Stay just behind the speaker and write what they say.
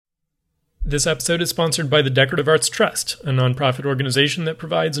This episode is sponsored by the Decorative Arts Trust, a nonprofit organization that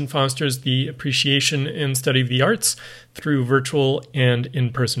provides and fosters the appreciation and study of the arts through virtual and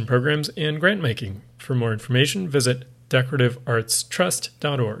in-person programs and grant-making. For more information, visit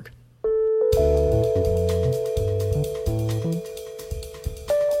decorativeartstrust.org.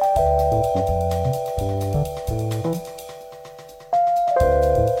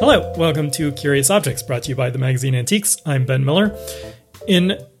 Hello, welcome to Curious Objects, brought to you by the magazine Antiques. I'm Ben Miller. In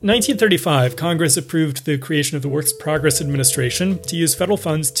 1935, Congress approved the creation of the Works Progress Administration to use federal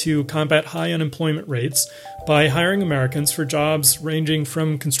funds to combat high unemployment rates by hiring Americans for jobs ranging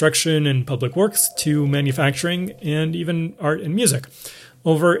from construction and public works to manufacturing and even art and music.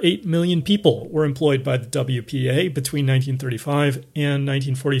 Over 8 million people were employed by the WPA between 1935 and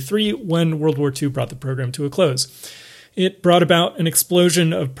 1943, when World War II brought the program to a close. It brought about an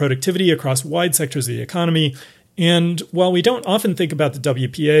explosion of productivity across wide sectors of the economy, and while we don't often think about the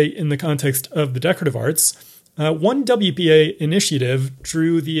WPA in the context of the decorative arts, one WPA initiative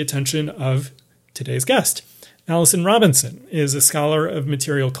drew the attention of today's guest. Allison Robinson is a scholar of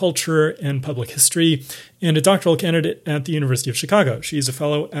material culture and public history and a doctoral candidate at the University of Chicago. She's a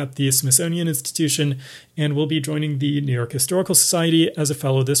fellow at the Smithsonian Institution and will be joining the New York Historical Society as a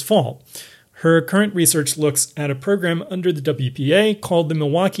fellow this fall. Her current research looks at a program under the WPA called the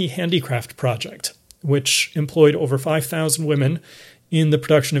Milwaukee Handicraft Project, which employed over 5,000 women in the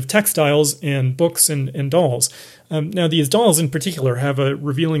production of textiles and books and dolls. Now, these dolls in particular have a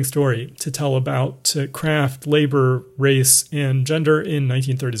revealing story to tell about craft, labor, race, and gender in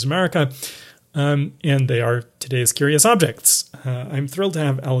 1930s America, and they are today's curious objects. I'm thrilled to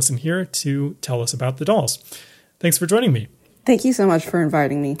have Allison here to tell us about the dolls. Thanks for joining me. Thank you so much for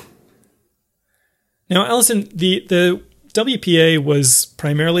inviting me. Now, Allison, the WPA was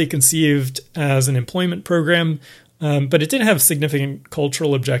primarily conceived as an employment program, but it did have significant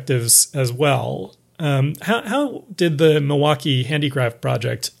cultural objectives as well. How did the Milwaukee Handicraft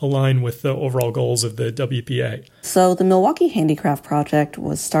Project align with the overall goals of the WPA? So the Milwaukee Handicraft Project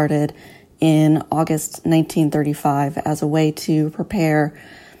was started in August 1935 as a way to prepare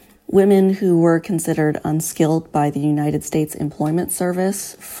women who were considered unskilled by the United States Employment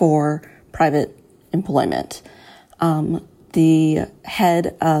Service for private employment. The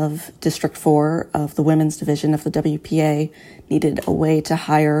head of District 4 of the Women's Division of the WPA needed a way to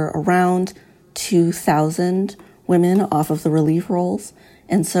hire around 2,000 women off of the relief rolls.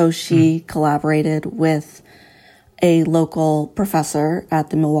 And so she collaborated with a local professor at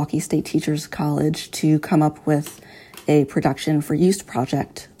the Milwaukee State Teachers College to come up with a production for use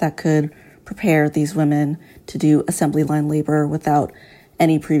project that could prepare these women to do assembly line labor without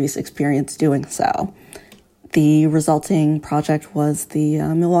any previous experience doing so. The resulting project was the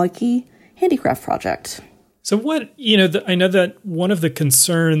Milwaukee Handicraft Project. So I know that one of the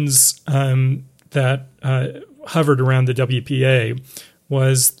concerns that hovered around the WPA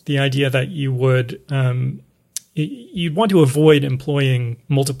was the idea that you'd want to avoid employing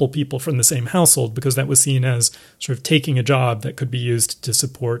multiple people from the same household because that was seen as sort of taking a job that could be used to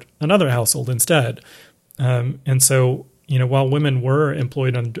support another household instead. And so, while women were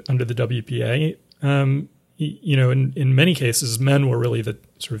employed under the WPA, in many cases, men were really the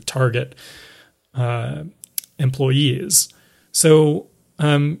sort of target employees. So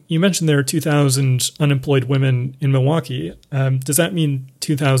you mentioned there are 2,000 unemployed women in Milwaukee. Does that mean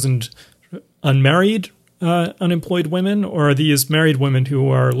 2,000 unmarried unemployed women, or are these married women who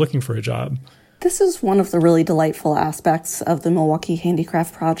are looking for a job? This is one of the really delightful aspects of the Milwaukee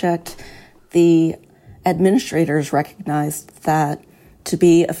Handicraft Project. The administrators recognized that to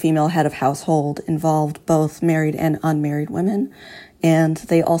be a female head of household involved both married and unmarried women. And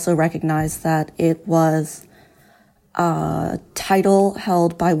they also recognized that it was a title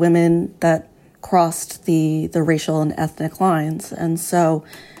held by women that crossed the racial and ethnic lines. And so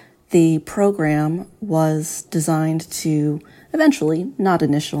the program was designed to eventually, not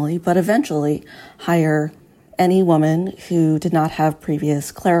initially, but eventually hire any woman who did not have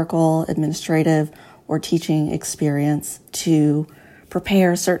previous clerical, administrative, or teaching experience to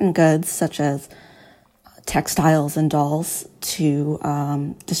prepare certain goods, such as textiles and dolls, to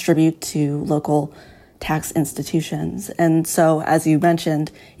distribute to local tax institutions. And so, as you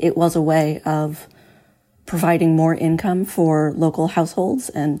mentioned, it was a way of providing more income for local households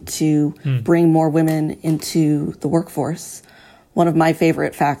and to bring more women into the workforce. One of my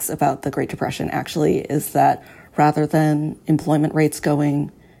favorite facts about the Great Depression, actually, is that rather than employment rates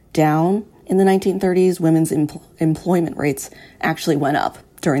going down in the 1930s, women's employment rates actually went up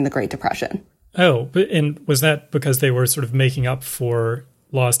during the Great Depression. Oh, and was that because they were sort of making up for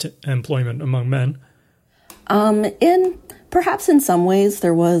lost employment among men? In Perhaps in some ways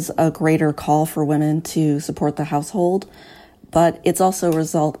there was a greater call for women to support the household, but it's also a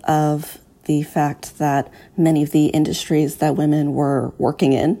result of the fact that many of the industries that women were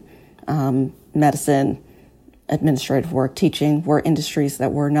working in, medicine, administrative work, teaching, were industries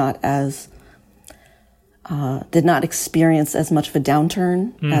that were not as did not experience as much of a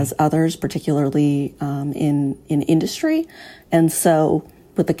downturn as others, particularly in industry. And so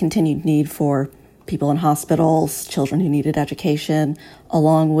with the continued need for people in hospitals, children who needed education,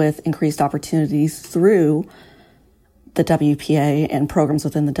 along with increased opportunities through the WPA and programs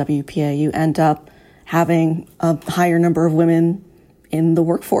within the WPA, you end up having a higher number of women in the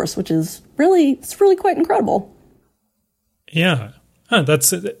workforce, which is really quite incredible. Yeah.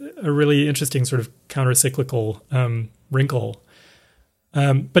 That's a really interesting sort of counter-cyclical wrinkle.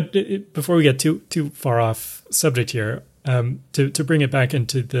 But before we get too far off subject here, to bring it back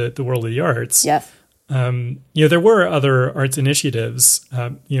into the world of the arts, yes, there were other arts initiatives.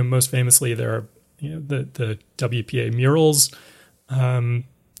 Most famously, there are the WPA murals.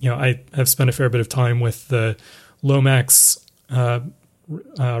 I have spent a fair bit of time with the Lomax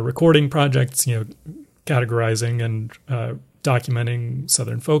recording projects. Categorizing and documenting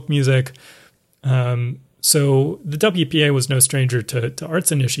Southern folk music. So the WPA was no stranger to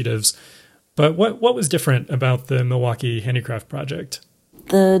arts initiatives. But what was different about the Milwaukee Handicraft Project?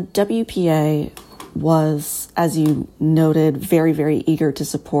 The WPA was, as you noted, very, very eager to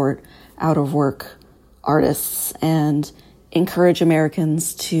support out-of-work artists and encourage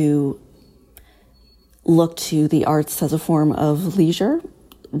Americans to look to the arts as a form of leisure.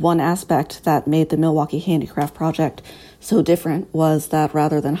 One aspect that made the Milwaukee Handicraft Project so different was that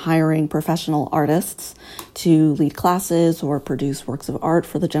rather than hiring professional artists to lead classes or produce works of art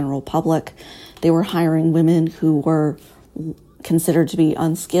for the general public, they were hiring women who were considered to be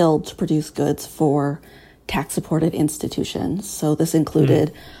unskilled to produce goods for tax-supported institutions. So this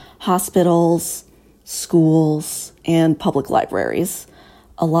included hospitals, schools, and public libraries.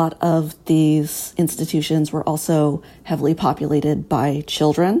 A lot of these institutions were also heavily populated by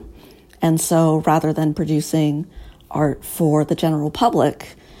children. And so rather than producing art for the general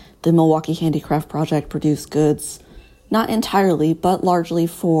public, the Milwaukee Handicraft Project produced goods, not entirely, but largely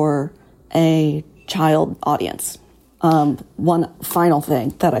for a child audience. One final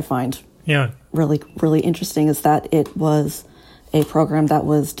thing that I find really, really interesting is that it was a program that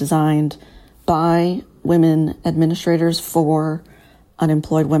was designed by women administrators for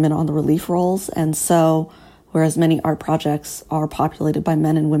unemployed women on the relief rolls. And so, whereas many art projects are populated by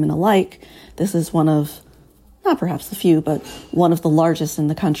men and women alike, this is one of, not perhaps the few, but one of the largest in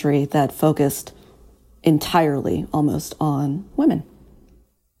the country that focused entirely almost on women.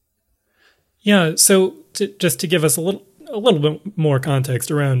 Yeah, so just to give us a little bit more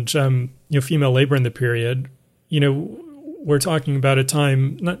context around female labor in the period, we're talking about a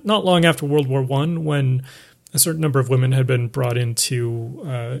time not long after World War I when a certain number of women had been brought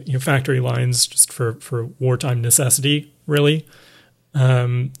into factory lines just for wartime necessity, really,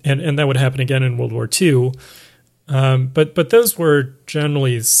 and that would happen again in World War II. But those were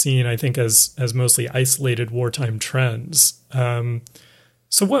generally seen, I think, as mostly isolated wartime trends.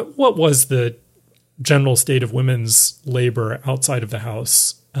 So what was the general state of women's labor outside of the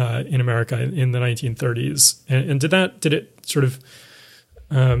house in America in the 1930s? And did it sort of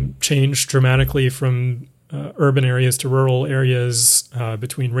change dramatically from urban areas to rural areas,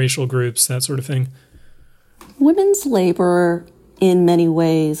 between racial groups, that sort of thing? Women's labor, in many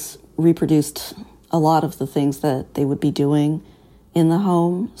ways, reproduced a lot of the things that they would be doing in the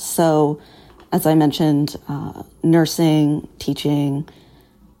home. So, as I mentioned, nursing, teaching,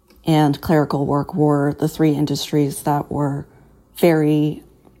 and clerical work were the three industries that were very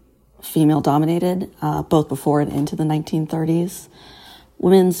female-dominated, both before and into the 1930s.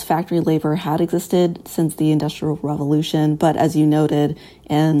 Women's factory labor had existed since the Industrial Revolution, but as you noted,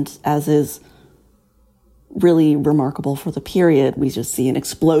 and as is really remarkable for the period, we just see an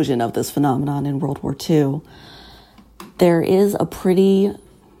explosion of this phenomenon in World War II. There is a pretty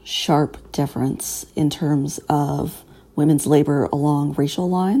sharp difference in terms of women's labor along racial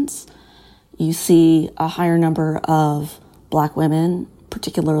lines. You see a higher number of Black women,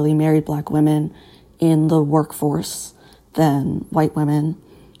 particularly married Black women, in the workforce than white women.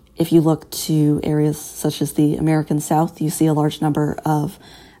 If you look to areas such as the American South, you see a large number of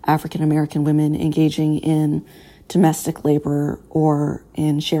African American women engaging in domestic labor or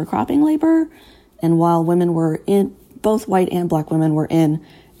in sharecropping labor. And while women were in, both white and Black women were in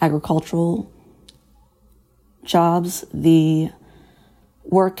agricultural jobs, the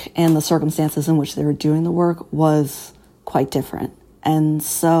work and the circumstances in which they were doing the work was quite different. And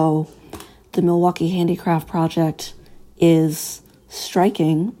so the Milwaukee Handicraft Project is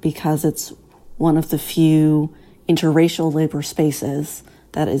striking because it's one of the few interracial labor spaces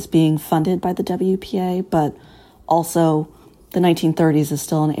that is being funded by the WPA, but also the 1930s is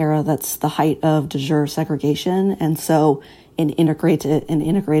still an era that's the height of de jure segregation, and so an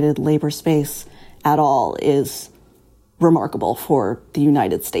integrated labor space at all is remarkable for the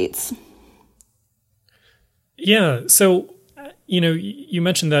United States. Yeah, so, you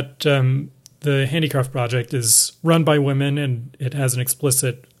mentioned that the Handicraft Project is run by women and it has an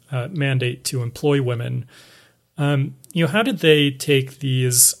explicit mandate to employ women. How did they take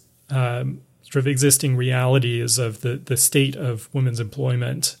these sort of existing realities of the state of women's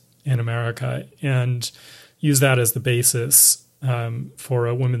employment in America and use that as the basis for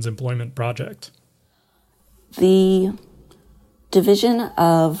a women's employment project? The Division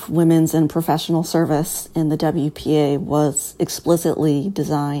of Women's and Professional Service in the WPA was explicitly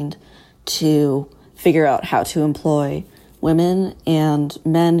designed to figure out how to employ women and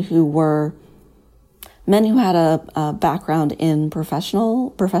men who had a background in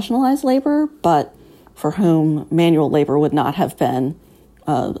professionalized labor, but for whom manual labor would not have been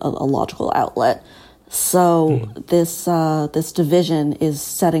a logical outlet. So this division is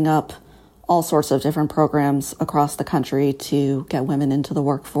setting up all sorts of different programs across the country to get women into the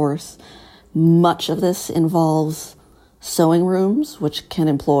workforce. Much of this involves sewing rooms, which can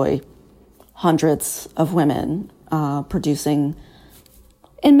employ hundreds of women, producing,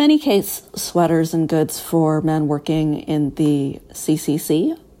 in many cases, sweaters and goods for men working in the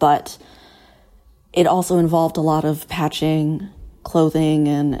CCC, but it also involved a lot of patching clothing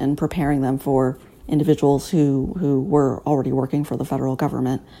and preparing them for individuals who were already working for the federal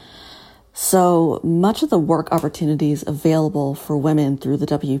government. So much of the work opportunities available for women through the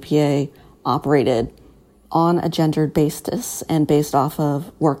WPA operated on a gendered basis and based off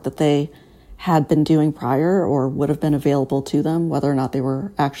of work that they had been doing prior or would have been available to them, whether or not they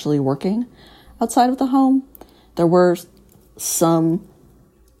were actually working outside of the home. There were some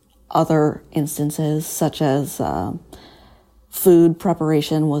other instances, such as food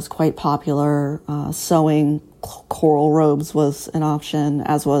preparation was quite popular. Sewing coral robes was an option,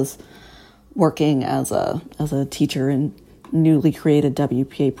 as was working as a teacher in newly created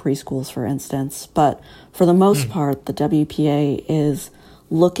WPA preschools, for instance. But for the most part, the WPA is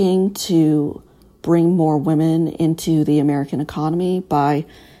looking to bring more women into the American economy by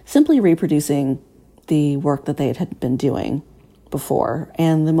simply reproducing the work that they had been doing before.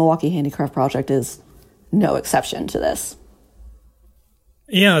 And the Milwaukee Handicraft Project is no exception to this.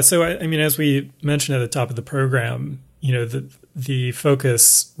 Yeah, so I mean, as we mentioned at the top of the program, the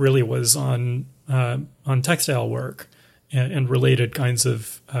focus really was on textile work and related kinds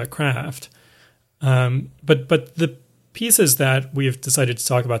of craft. But the pieces that we've decided to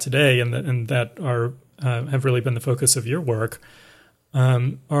talk about today and that are have really been the focus of your work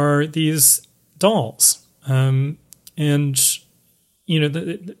are these dolls, and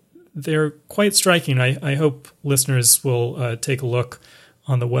they're quite striking. I hope listeners will take a look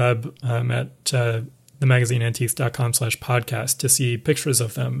on the web at themagazineantiques.com/podcast to see pictures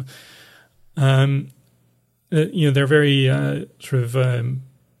of them. They're very sort of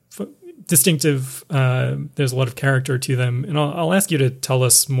distinctive. There's a lot of character to them, and I'll ask you to tell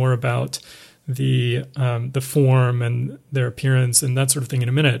us more about the form and their appearance and that sort of thing in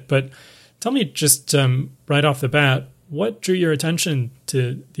a minute. But tell me just right off the bat, what drew your attention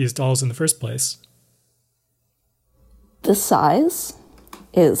to these dolls in the first place? The size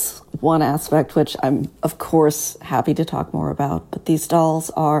is one aspect which I'm, of course, happy to talk more about. But these dolls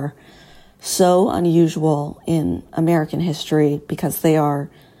are so unusual in American history because they are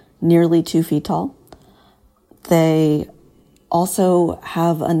nearly 2 feet tall. They also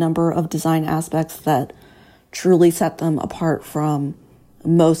have a number of design aspects that truly set them apart from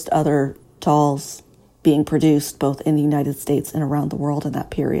most other dolls being produced both in the United States and around the world in that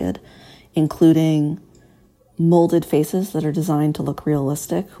period, including molded faces that are designed to look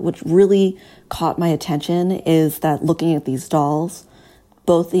realistic. What really caught my attention is that looking at these dolls,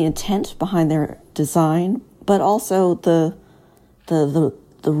 both the intent behind their design, but also the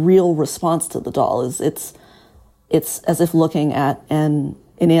real response to the doll is it's as if looking at an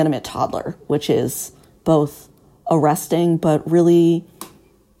inanimate toddler, which is both arresting but really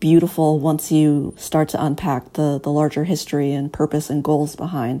beautiful once you start to unpack the larger history and purpose and goals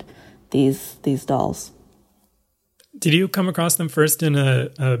behind these dolls. Did you come across them first in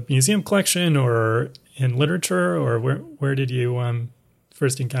a museum collection or in literature, or where did you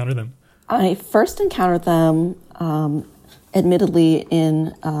first encounter them? I first encountered them, admittedly,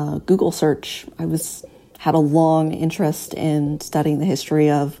 in Google search. I had a long interest in studying the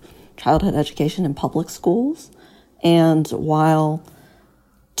history of childhood education in public schools, And while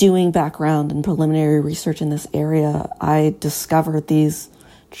doing background and preliminary research in this area, I discovered these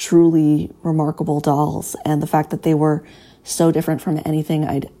truly remarkable dolls, and the fact that they were so different from anything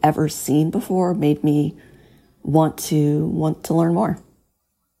I'd ever seen before made me want to learn more.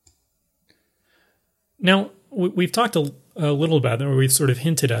 Now, we've talked a little about that, or we've sort of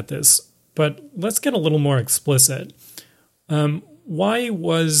hinted at this, but let's get a little more explicit. Why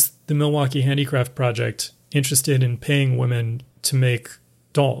was the Milwaukee Handicraft Project interested in paying women to make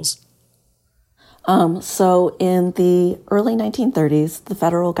dolls? So in the early 1930s, the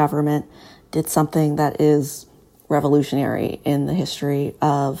federal government did something that is revolutionary in the history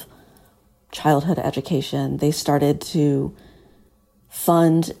of childhood education. They started to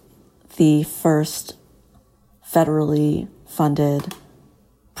fund the first federally funded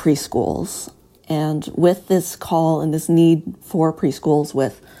preschools. And with this call and this need for preschools,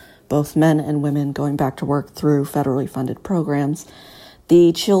 with both men and women going back to work through federally funded programs,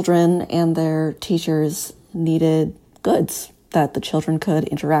 the children and their teachers needed goods that the children could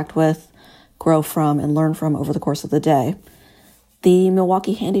interact with, grow from, and learn from over the course of the day. The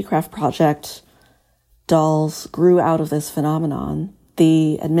Milwaukee Handicraft Project dolls grew out of this phenomenon.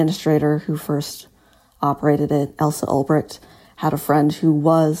 The administrator who first operated it, Elsa Ulbricht, had a friend who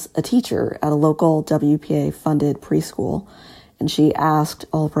was a teacher at a local WPA-funded preschool, and she asked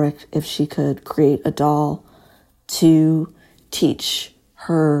Ulbricht if she could create a doll to teach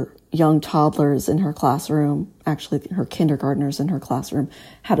her young toddlers in her classroom, actually her kindergartners in her classroom,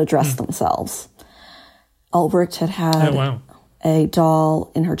 how to dress themselves. Ulbricht had a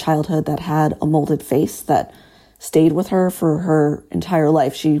doll in her childhood that had a molded face that stayed with her for her entire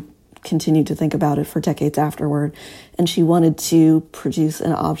life. She continued to think about it for decades afterward, and she wanted to produce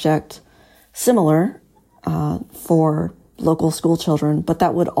an object similar for local school children, but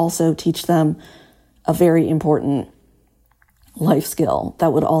that would also teach them a very important life skill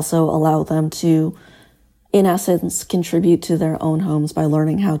that would also allow them to, in essence, contribute to their own homes by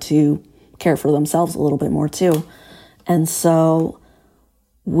learning how to care for themselves a little bit more too. And so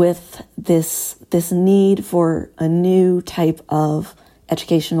with this need for a new type of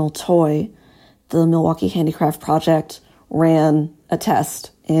educational toy, the Milwaukee Handicraft Project ran a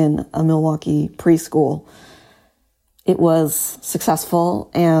test in a Milwaukee preschool. It was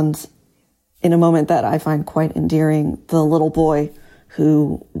successful, and in a moment that I find quite endearing, the little boy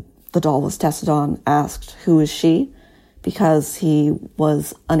who the doll was tested on asked, "Who is she?" because he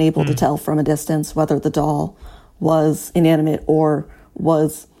was unable to tell from a distance whether the doll was inanimate or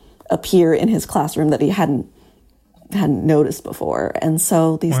was a peer in his classroom that he hadn't noticed before. And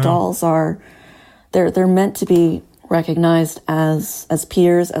so these dolls they're meant to be recognized as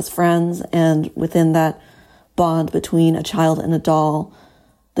peers, as friends, and within that bond between a child and a doll,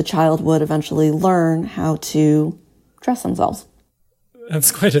 the child would eventually learn how to dress themselves.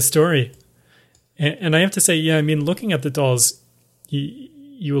 That's quite a story. And I have to say, yeah, I mean, looking at the dolls,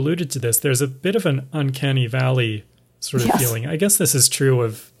 you alluded to this, there's a bit of an uncanny valley sort of feeling. I guess this is true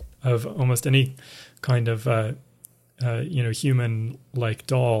of almost any kind of human-like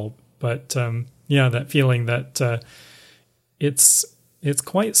doll, but that feeling that it's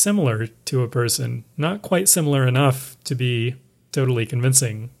quite similar to a person, not quite similar enough to be totally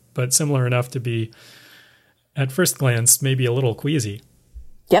convincing, but similar enough to be, at first glance, maybe a little queasy.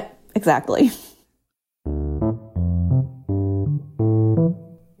 Yep, exactly.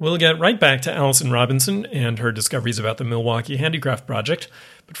 We'll get right back to Allison Robinson and her discoveries about the Milwaukee Handicraft Project,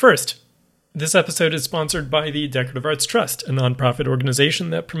 but first, this episode is sponsored by the Decorative Arts Trust, a nonprofit organization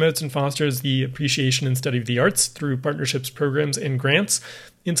that promotes and fosters the appreciation and study of the arts through partnerships, programs, and grants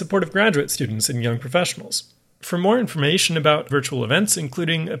in support of graduate students and young professionals. For more information about virtual events,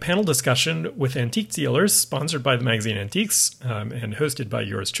 including a panel discussion with antique dealers sponsored by the magazine Antiques and hosted by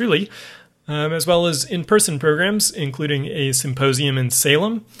yours truly, as well as in-person programs, including a symposium in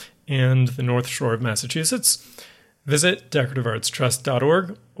Salem and the North Shore of Massachusetts, visit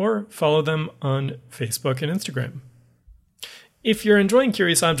decorativeartstrust.org or follow them on Facebook and Instagram. If you're enjoying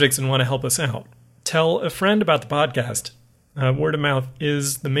Curious Objects and want to help us out, tell a friend about the podcast. Word of mouth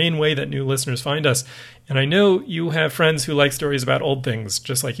is the main way that new listeners find us, and I know you have friends who like stories about old things,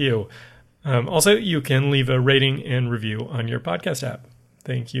 just like you. Also, you can leave a rating and review on your podcast app.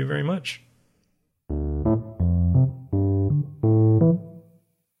 Thank you very much.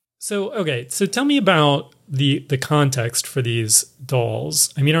 So tell me about the context for these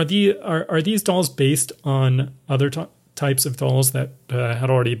dolls. I mean, are these dolls based on other types of dolls that had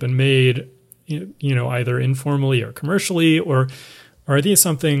already been made, either informally or commercially, or are these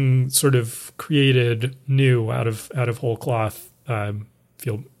something sort of created new out of whole cloth? Pardon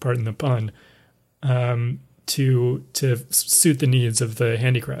the pun. to suit the needs of the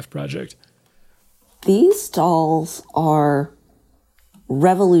handicraft project? These dolls are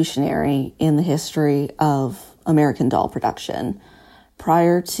revolutionary in the history of American doll production.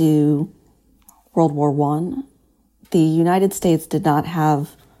 Prior to World War I, the United States did not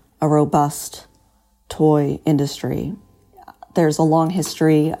have a robust toy industry. There's a long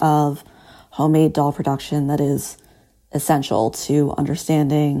history of homemade doll production that is essential to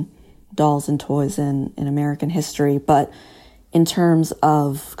understanding dolls and toys in American history. But in terms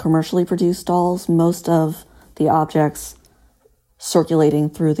of commercially produced dolls, most of the objects circulating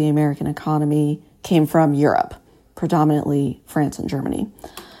through the American economy came from Europe, predominantly France and Germany.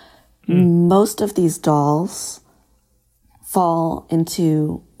 Most of these dolls fall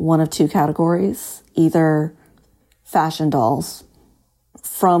into one of two categories, either fashion dolls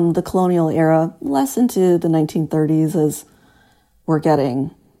from the colonial era, less into the 1930s as we're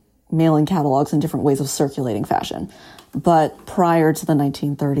getting mailing catalogs and different ways of circulating fashion. But prior to the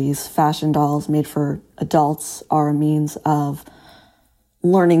 1930s, fashion dolls made for adults are a means of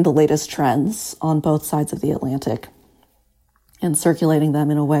learning the latest trends on both sides of the Atlantic and circulating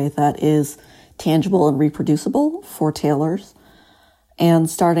them in a way that is tangible and reproducible for tailors. And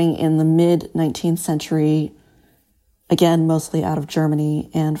starting in the mid-19th century, again, mostly out of Germany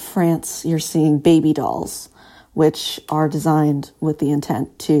and France, you're seeing baby dolls, which are designed with the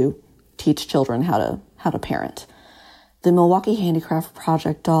intent to teach children how to parent. The Milwaukee Handicraft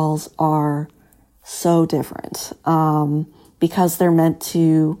Project dolls are so different because they're meant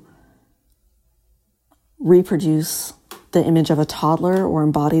to reproduce the image of a toddler or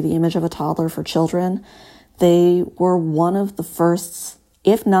embody the image of a toddler for children. They were one of the first,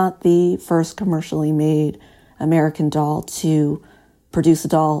 if not the first commercially made American doll to produce a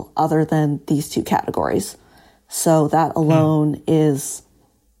doll other than these two categories. So that alone is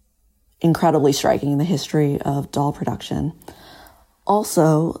incredibly striking in the history of doll production.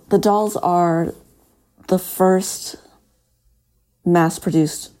 Also, the dolls are the first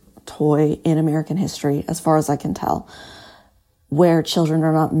mass-produced toy in American history, as far as I can tell, where children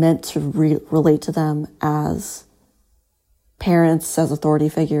are not meant to relate to them as parents, as authority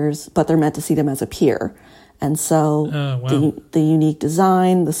figures, but they're meant to see them as a peer. And so the unique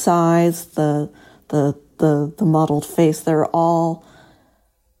design, the size, the modeled face, they're all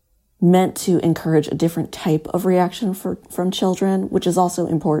meant to encourage a different type of reaction from children, which is also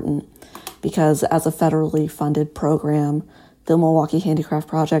important because as a federally funded program, the Milwaukee Handicraft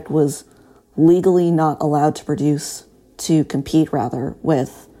Project was legally not allowed to compete rather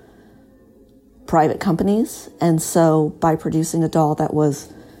with private companies. And so by producing a doll that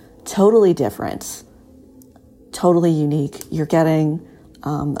was totally different, totally unique, you're getting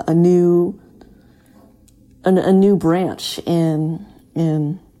a new branch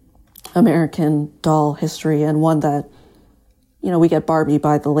in American doll history, and one that, we get Barbie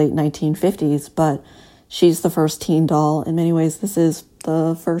by the late 1950s, but she's the first teen doll. In many ways, this is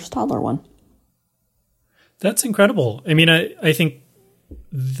the first toddler one. That's incredible. I mean, I think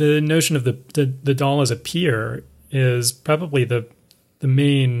the notion of the doll as a peer is probably the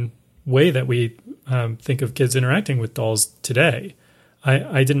main way that we think of kids interacting with dolls today.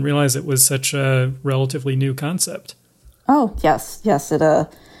 I didn't realize it was such a relatively new concept. Oh, yes.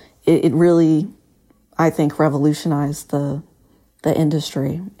 It really, I think, revolutionized the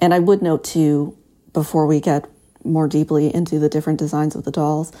industry. And I would note, too, before we get more deeply into the different designs of the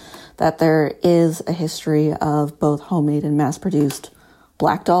dolls, that there is a history of both homemade and mass-produced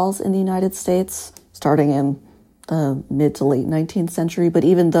black dolls in the United States, starting in the mid to late 19th century. But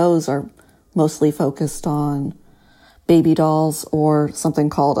even those are mostly focused on baby dolls or something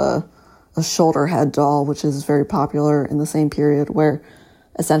called a shoulder head doll, which is very popular in the same period, where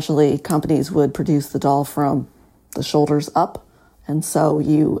essentially companies would produce the doll from the shoulders up. And so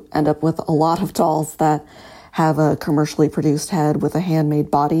you end up with a lot of dolls that have a commercially produced head with a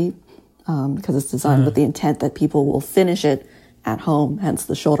handmade body because it's designed with the intent that people will finish it at home, hence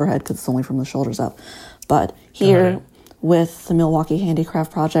the shoulder head because it's only from the shoulders up. But here with the Milwaukee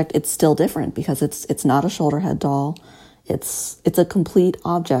Handicraft Project, it's still different because it's not a shoulder head doll. It's a complete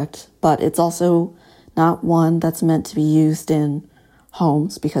object, but it's also not one that's meant to be used in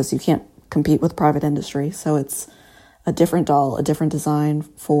homes because you can't compete with private industry. So it's a different doll, a different design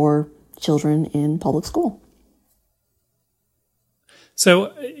for children in public school.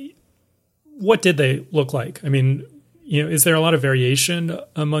 So what did they look like? I mean, is there a lot of variation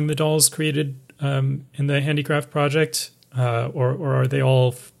among the dolls created in the Handicraft Project, or are they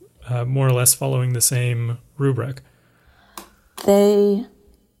all more or less following the same rubric? There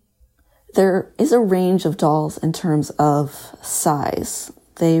is a range of dolls in terms of size.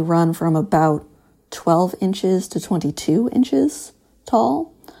 They run from about 12 inches to 22 inches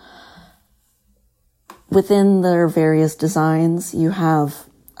tall. Within their various designs, you have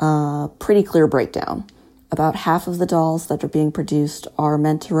a pretty clear breakdown. About half of the dolls that are being produced are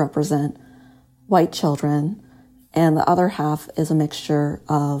meant to represent white children, and the other half is a mixture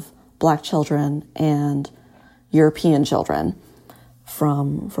of Black children and European children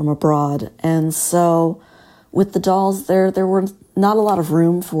from abroad. And so with the dolls, there were not a lot of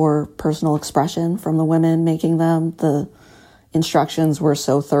room for personal expression from the women making them. The instructions were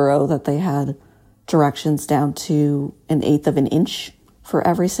so thorough that they had directions down to 1/8 of an inch for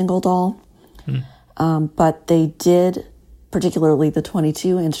every single doll. But they did, particularly the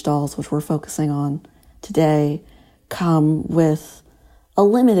 22-inch dolls, which we're focusing on today, come with a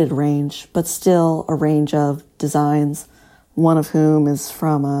limited range, but still a range of designs, one of whom is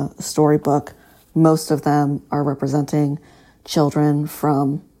from a storybook. Most of them are representing children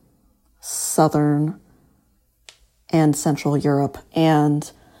from Southern and Central Europe,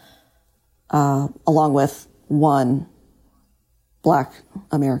 and along with one Black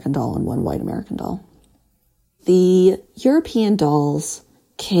American doll and one white American doll. The European dolls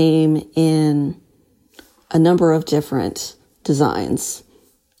came in a number of different designs.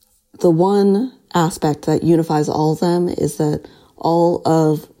 The one aspect that unifies all of them is that all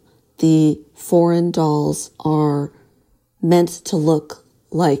of the foreign dolls are meant to look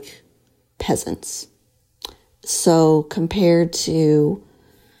like peasants. So compared to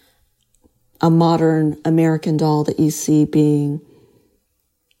a modern American doll that you see being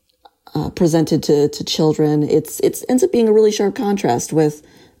presented to children, it ends up being a really sharp contrast with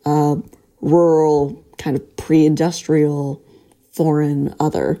rural, kind of pre-industrial, foreign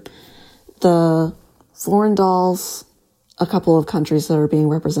other. The foreign dolls, a couple of countries that are being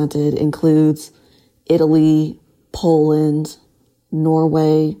represented includes Italy, Poland,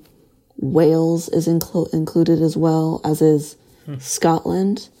 Norway, Wales is included as well, as is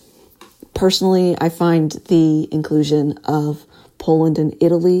Scotland. Personally, I find the inclusion of Poland and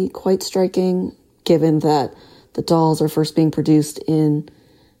Italy quite striking, given that the dolls are first being produced in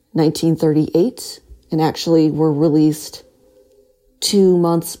 1938 and actually were released 2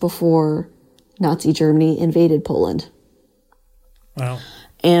 months before Nazi Germany invaded Poland. Wow.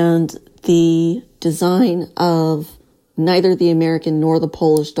 And the design of neither the American nor the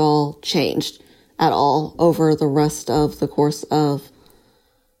Polish doll changed at all over the rest of the course of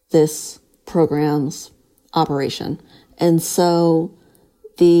this program's operation. And so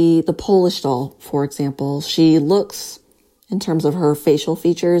the Polish doll, for example, she looks, in terms of her facial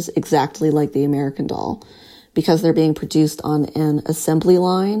features, exactly like the American doll. Because they're being produced on an assembly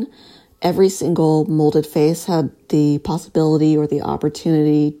line, every single molded face had the possibility or the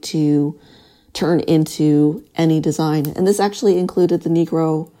opportunity to turn into any design. And this actually included the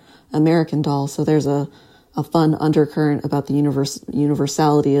Negro American doll. So there's a fun undercurrent about the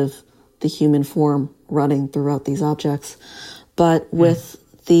universality of the human form running throughout these objects. But with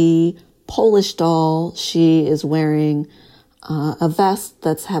the Polish doll, she is wearing a vest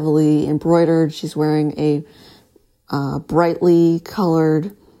that's heavily embroidered. She's wearing a brightly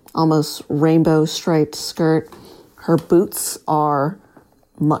colored, almost rainbow striped skirt. Her boots are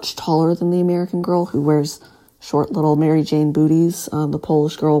much taller than the American girl, who wears short little Mary Jane booties. The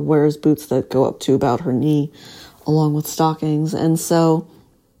Polish girl wears boots that go up to about her knee, along with stockings. And so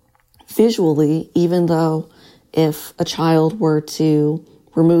visually, even though if a child were to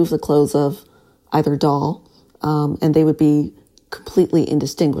remove the clothes of either doll, and they would be completely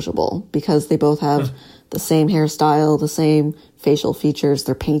indistinguishable because they both have the same hairstyle, the same facial features,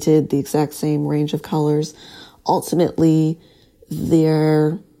 they're painted the exact same range of colors. Ultimately,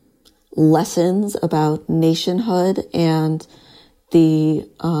 their lessons about nationhood and the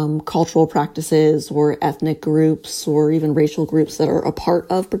cultural practices or ethnic groups or even racial groups that are a part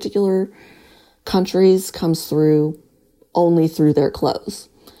of particular countries comes through only through their clothes.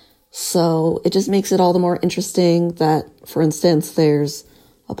 So it just makes it all the more interesting that, for instance, there's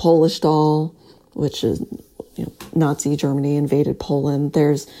a Polish doll, which is, Nazi Germany invaded Poland.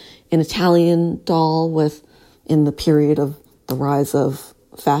 There's an Italian doll in the period of the rise of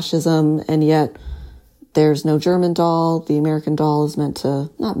fascism, and yet there's no German doll. The American doll is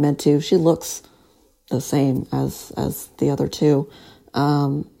not meant to. She looks the same as the other two.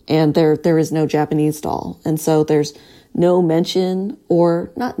 And there is no Japanese doll. And so there's no mention,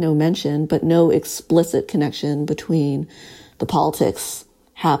 or not no mention, but no explicit connection between the politics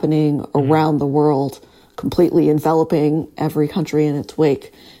happening around the world, completely enveloping every country in its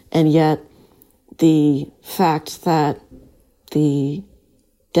wake. And yet the fact that the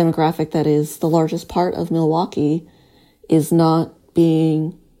demographic that is the largest part of Milwaukee is not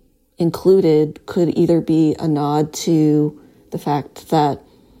being included could either be a nod to the fact that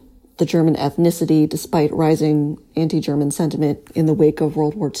the German ethnicity, despite rising anti-German sentiment in the wake of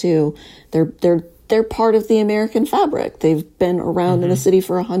World War II, they're part of the American fabric. They've been around in the city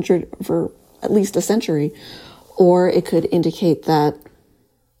for at least a century. Or it could indicate that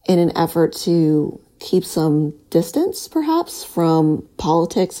in an effort to keep some distance, perhaps, from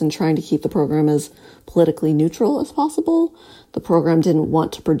politics and trying to keep the program as politically neutral as possible, the program didn't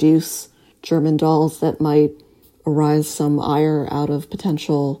want to produce German dolls that might arise some ire out of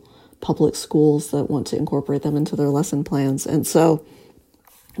potential public schools that want to incorporate them into their lesson plans. And so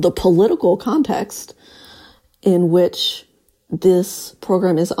the political context in which this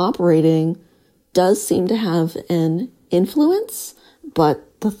program is operating does seem to have an influence, but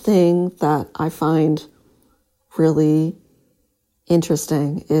the thing that I find really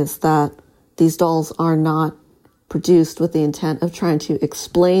interesting is that these dolls are not produced with the intent of trying to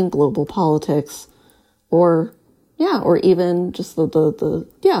explain global politics or even just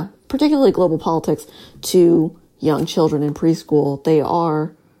particularly global politics to young children in preschool. They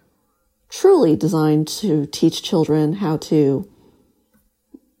are truly designed to teach children how to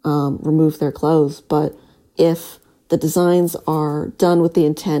remove their clothes. But if the designs are done with the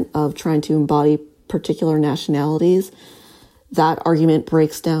intent of trying to embody particular nationalities, that argument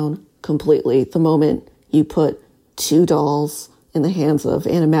breaks down completely the moment you put two dolls in the hands of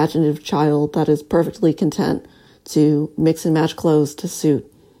an imaginative child that is perfectly content to mix and match clothes to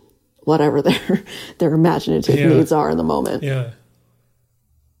suit whatever their imaginative needs are in the moment. Yeah.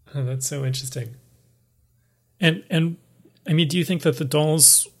 Oh, that's so interesting. And I mean, do you think that the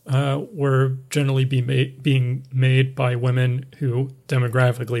dolls were generally being made by women who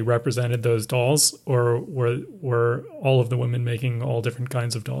demographically represented those dolls, or were all of the women making all different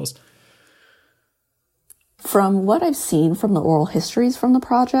kinds of dolls? From what I've seen from the oral histories from the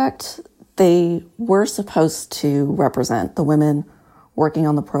project, they were supposed to represent the women working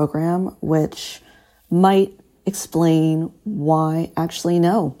on the program, which might explain why, actually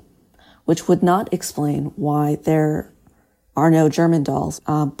no, which would not explain why there are no German dolls.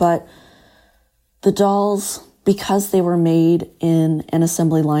 But the dolls, because they were made in an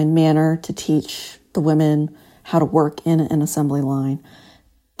assembly line manner to teach the women how to work in an assembly line,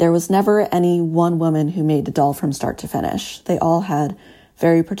 there was never any one woman who made the doll from start to finish. They all had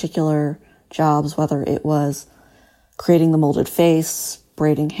very particular jobs, whether it was creating the molded face,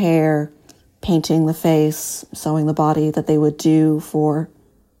 braiding hair, painting the face, sewing the body, that they would do for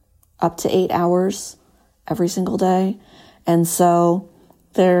up to 8 hours every single day. And so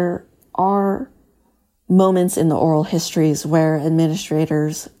there are moments in the oral histories where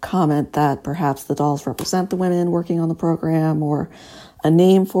administrators comment that perhaps the dolls represent the women working on the program, or a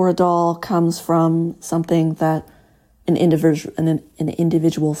name for a doll comes from something that an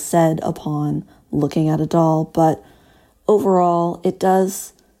individual said upon looking at a doll. But overall, it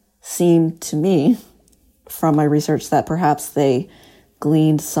does seem to me from my research that perhaps they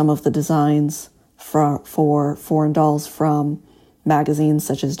gleaned some of the designs for foreign dolls from magazines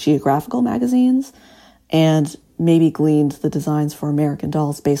such as geographical magazines, and maybe gleaned the designs for American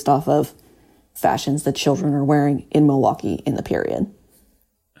dolls based off of fashions that children are wearing in Milwaukee in the period.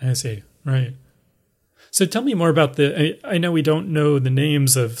 I see. Right. So tell me more about I know we don't know the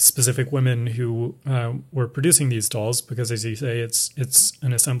names of specific women who were producing these dolls, because, as you say, it's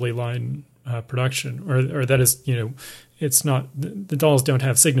an assembly line production, or that is, it's not, the dolls don't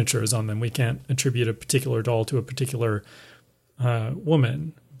have signatures on them. We can't attribute a particular doll to a particular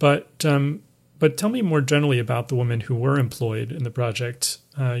woman. But tell me more generally about the women who were employed in the project.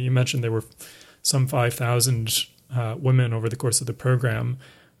 You mentioned there were some 5,000 women over the course of the program.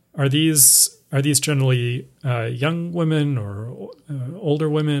 Are these generally young women or older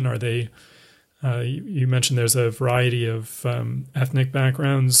women? Are they? You mentioned there's a variety of ethnic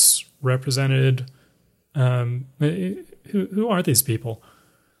backgrounds represented. Who are these people?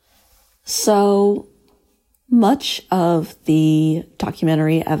 So much of the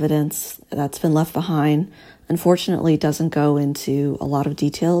documentary evidence that's been left behind, unfortunately, doesn't go into a lot of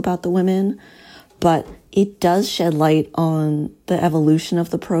detail about the women, but it does shed light on the evolution of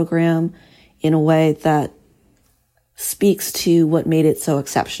the program in a way that speaks to what made it so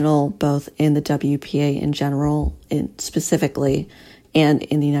exceptional, both in the WPA in general, specifically, and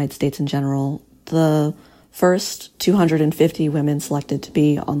in the United States in general. The first 250 women selected to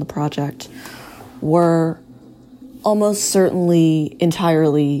be on the project were almost certainly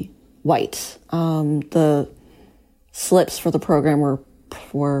entirely white. The slips for the program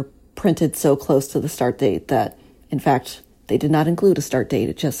were printed so close to the start date that, in fact, they did not include a start date.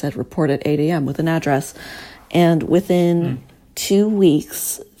 It just said report at 8 a.m. with an address. And within 2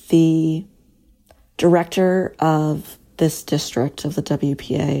 weeks, the director of this district of the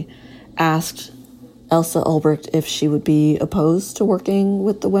WPA asked Elsa Ulbricht if she would be opposed to working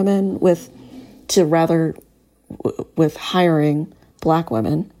with the women, with hiring Black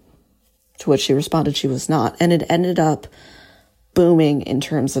women, to which she responded she was not. And it ended up booming in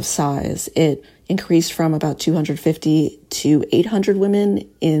terms of size. It increased from about 250 to 800 women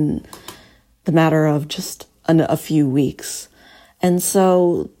in the matter of just a few weeks. And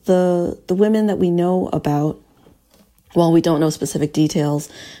so the women that we know about, while we don't know specific details,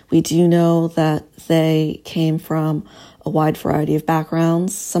 we do know that they came from a wide variety of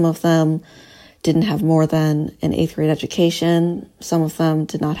backgrounds. Some of them didn't have more than an 8th grade education. Some of them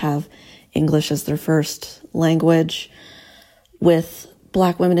did not have English as their first language. With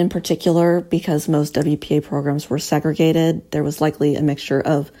Black women in particular, because most WPA programs were segregated, there was likely a mixture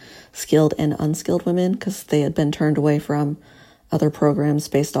of skilled and unskilled women because they had been turned away from other programs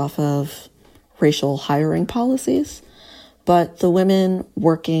based off of racial hiring policies. But the women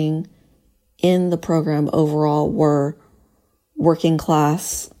working in the program overall were working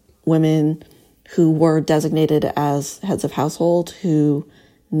class women who were designated as heads of household who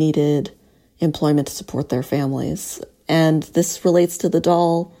needed employment to support their families. And this relates to the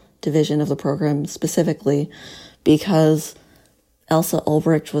doll division of the program specifically because Elsa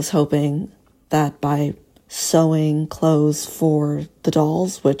Ulbricht was hoping that by sewing clothes for the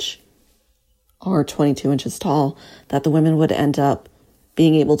dolls, which are 22 inches tall, that the women would end up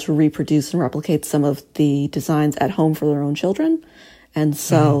being able to reproduce and replicate some of the designs at home for their own children. And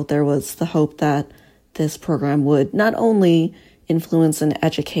so there was the hope that this program would not only influence and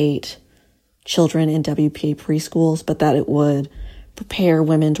educate children in WPA preschools, but that it would prepare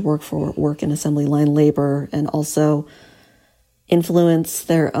women to work in assembly line labor and also influence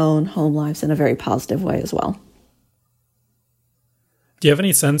their own home lives in a very positive way as well. Do you have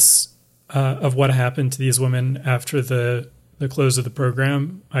any sense of what happened to these women after the close of the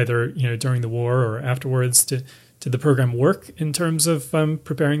program, either during the war or afterwards? Did the program work in terms of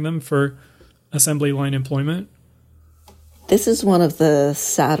preparing them for assembly line employment? This is one of the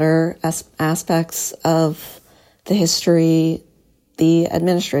sadder aspects of the history. The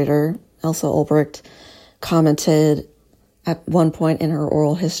administrator, Elsa Ulbricht, commented at one point in her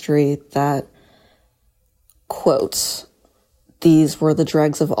oral history that, quote, "These were the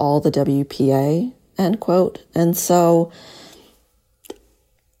dregs of all the WPA," end quote. And so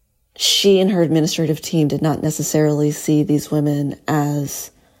she and her administrative team did not necessarily see these women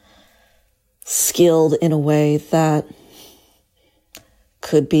as skilled in a way that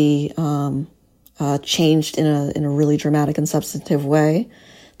could be changed in a really dramatic and substantive way.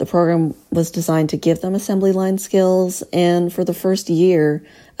 The program was designed to give them assembly line skills, and for the first year,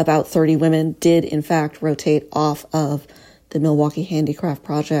 about 30 women did in fact rotate off of the Milwaukee Handicraft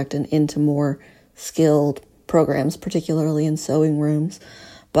Project and into more skilled programs, particularly in sewing rooms.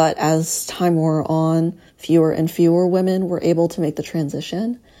 But as time wore on, fewer and fewer women were able to make the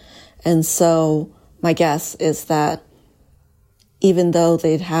transition. And so my guess is that even though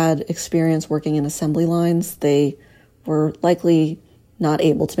they'd had experience working in assembly lines, they were likely not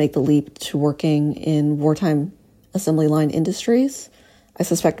able to make the leap to working in wartime assembly line industries. I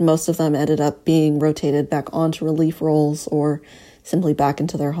suspect most of them ended up being rotated back onto relief roles or simply back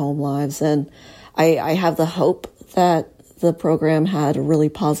into their home lives. And I have the hope that the program had a really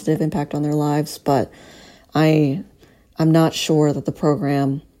positive impact on their lives, but I'm not sure that the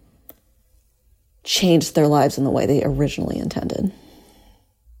program changed their lives in the way they originally intended.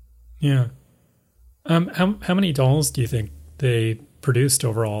 Yeah. How many dolls do you think they produced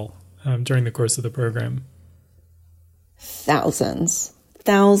overall during the course of the program? Thousands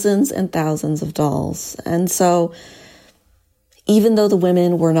and thousands of dolls. And so even though the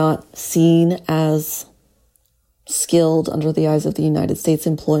women were not seen as skilled under the eyes of the United States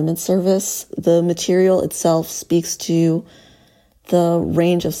Employment Service, the material itself speaks to the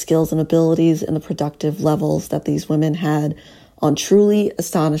range of skills and abilities and the productive levels that these women had on truly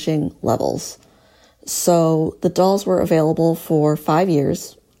astonishing levels. So the dolls were available for 5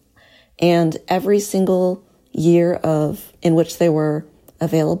 years, and every single year in which they were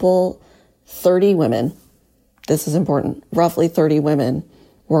available, 30 women, this is important, roughly 30 women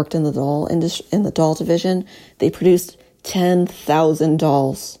worked in the doll division. They produced 10,000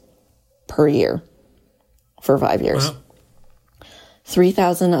 dolls per year for 5 years. Wow.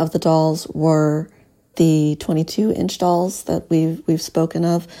 3,000 of the dolls were the 22-inch dolls that we've spoken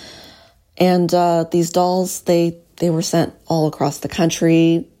of. And these dolls, they were sent all across the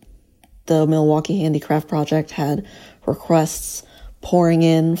country. The Milwaukee Handicraft Project had requests pouring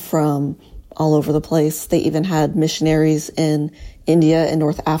in from all over the place. They even had missionaries in India and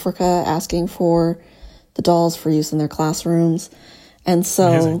North Africa asking for the dolls for use in their classrooms. And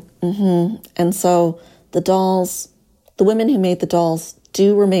so, and so the dolls, the women who made the dolls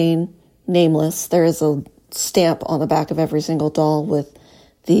do remain nameless. There is a stamp on the back of every single doll with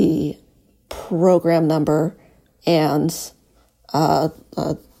the program number and a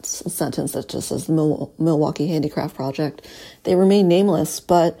sentence that just says Milwaukee Handicraft Project. They remain nameless,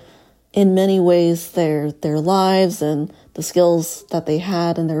 but in many ways their lives and the skills that they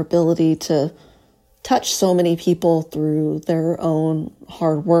had and their ability to touch so many people through their own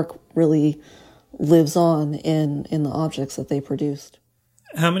hard work really lives on in the objects that they produced.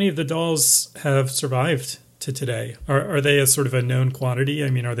 How many of the dolls have survived to today? Are they a sort of a known quantity?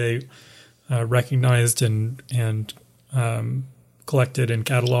 I mean, are they recognized and collected and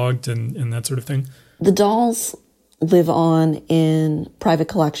cataloged and that sort of thing? The dolls live on in private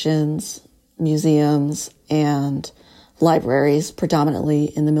collections, museums, and libraries, predominantly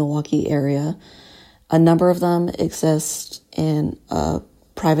in the Milwaukee area. A number of them exist in a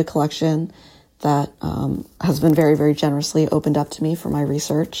private collection that has been very, very generously opened up to me for my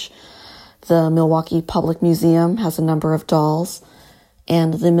research. The Milwaukee Public Museum has a number of dolls,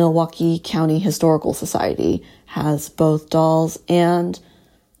 and the Milwaukee County Historical Society has both dolls and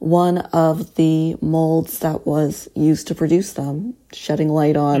one of the molds that was used to produce them, shedding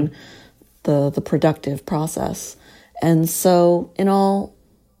light on the productive process. And so in all,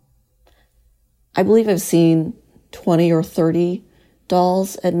 I believe I've seen 20 or 30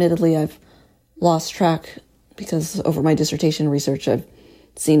 dolls. Admittedly, I've lost track because over my dissertation research, I've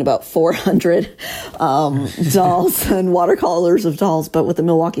seen about 400 dolls and watercolors of dolls. But with the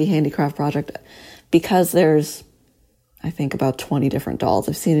Milwaukee Handicraft Project, because there's, I think, about 20 different dolls,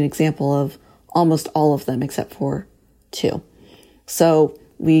 I've seen an example of almost all of them except for 2. So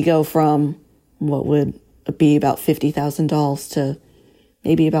we go from what would be about 50,000 dolls to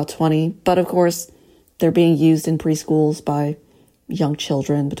maybe about 20. But of course, they're being used in preschools by young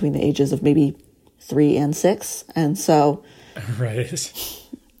children between the ages of maybe 3 and 6. And so right.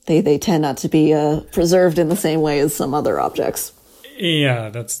 They tend not to be preserved in the same way as some other objects. Yeah,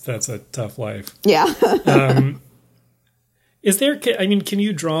 that's a tough life. Yeah. Is there, I mean, can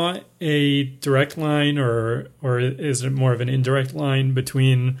you draw a direct line or is it more of an indirect line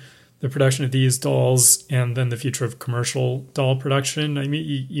between the production of these dolls and then the future of commercial doll production? I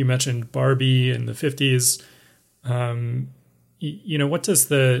mean, you mentioned Barbie in the 50s. What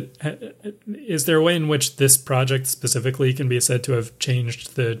does is there a way in which this project specifically can be said to have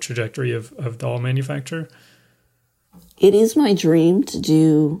changed the trajectory of doll manufacture? It is my dream to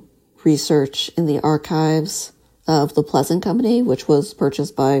do research in the archives of the Pleasant Company, which was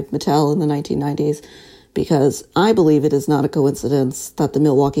purchased by Mattel in the 1990s, because I believe it is not a coincidence that the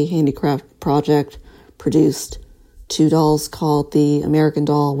Milwaukee Handicraft Project produced 2 dolls called the American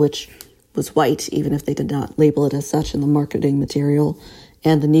Doll, which was white, even if they did not label it as such in the marketing material,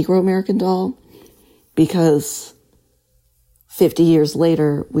 and the Negro American Doll, because 50 years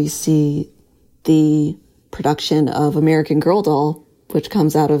later, we see the production of American Girl Doll, which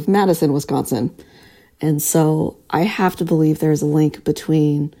comes out of Madison, Wisconsin. And so I have to believe there's a link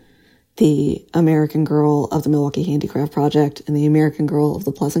between the American Girl of the Milwaukee Handicraft Project and the American Girl of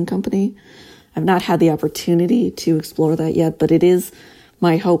the Pleasant Company. I've not had the opportunity to explore that yet, but it is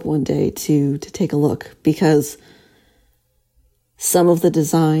my hope one day to take a look, because some of the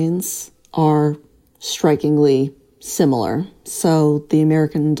designs are strikingly similar. So the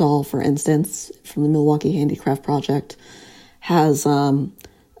American Doll, for instance, from the Milwaukee Handicraft Project, has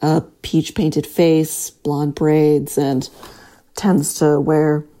a peach-painted face, blonde braids, and tends to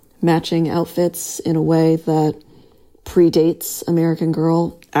wear matching outfits in a way that predates American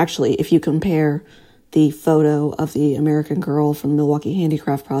Girl. Actually, if you compare the photo of the American Girl from the Milwaukee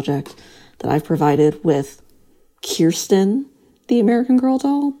Handicraft Project that I've provided with Kirsten, the American Girl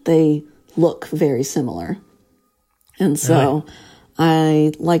doll, they look very similar. And so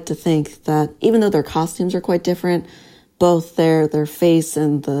I like to think that even though their costumes are quite different, both their face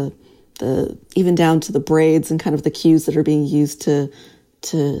and the even down to the braids and kind of the cues that are being used to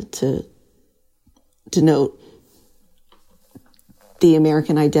denote the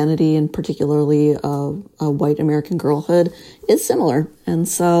American identity, and particularly a white American girlhood, is similar. And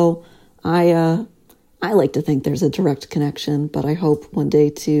so I like to think there's a direct connection, but I hope one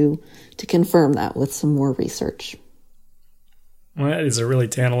day to confirm that with some more research. Well, that is a really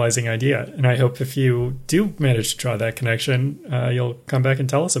tantalizing idea. And I hope if you do manage to draw that connection, you'll come back and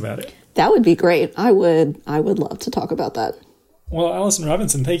tell us about it. That would be great. I would love to talk about that. Well, Allison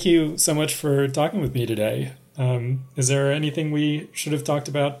Robinson, thank you so much for talking with me today. Is there anything we should have talked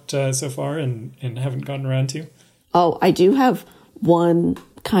about so far and haven't gotten around to? Oh, I do have one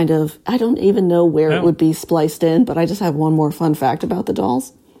kind of, I don't even know where it would be spliced in, but I just have one more fun fact about the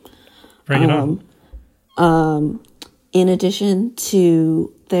dolls. Bring it on. In addition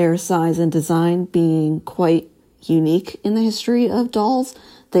to their size and design being quite unique in the history of dolls,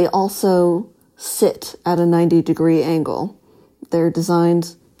 they also sit at a 90-degree angle. They're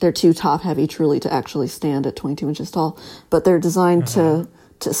too top-heavy truly to actually stand at 22 inches tall, but they're designed to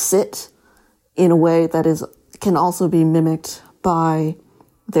sit in a way that can also be mimicked by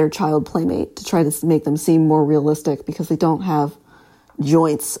their child playmate to try to make them seem more realistic, because they don't have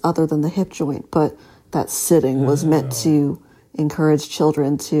joints other than the hip joint, but that sitting was meant to encourage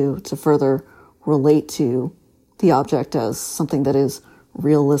children to further relate to the object as something that is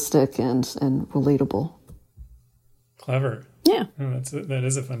realistic and relatable. Clever. Yeah. Oh, that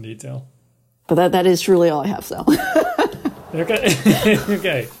is a fun detail. But that is truly all I have, so. Okay.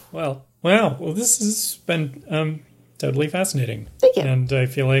 Okay. Well, wow. Well, this has been totally fascinating. Thank you. And I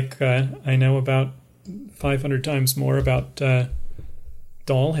feel like I know about 500 times more about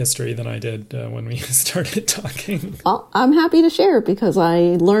doll history than I did when we started talking. I'm happy to share because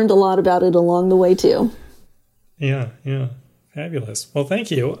I learned a lot about it along the way, too. Yeah. Fabulous. Well, thank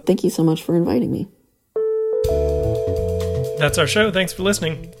you. Thank you so much for inviting me. That's our show. Thanks for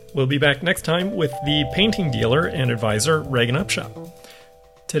listening. We'll be back next time with the painting dealer and advisor, Reagan Upshot.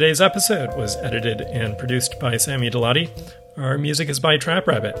 Today's episode was edited and produced by Sammy Delati. Our music is by Trap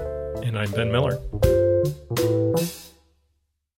Rabbit, and I'm Ben Miller.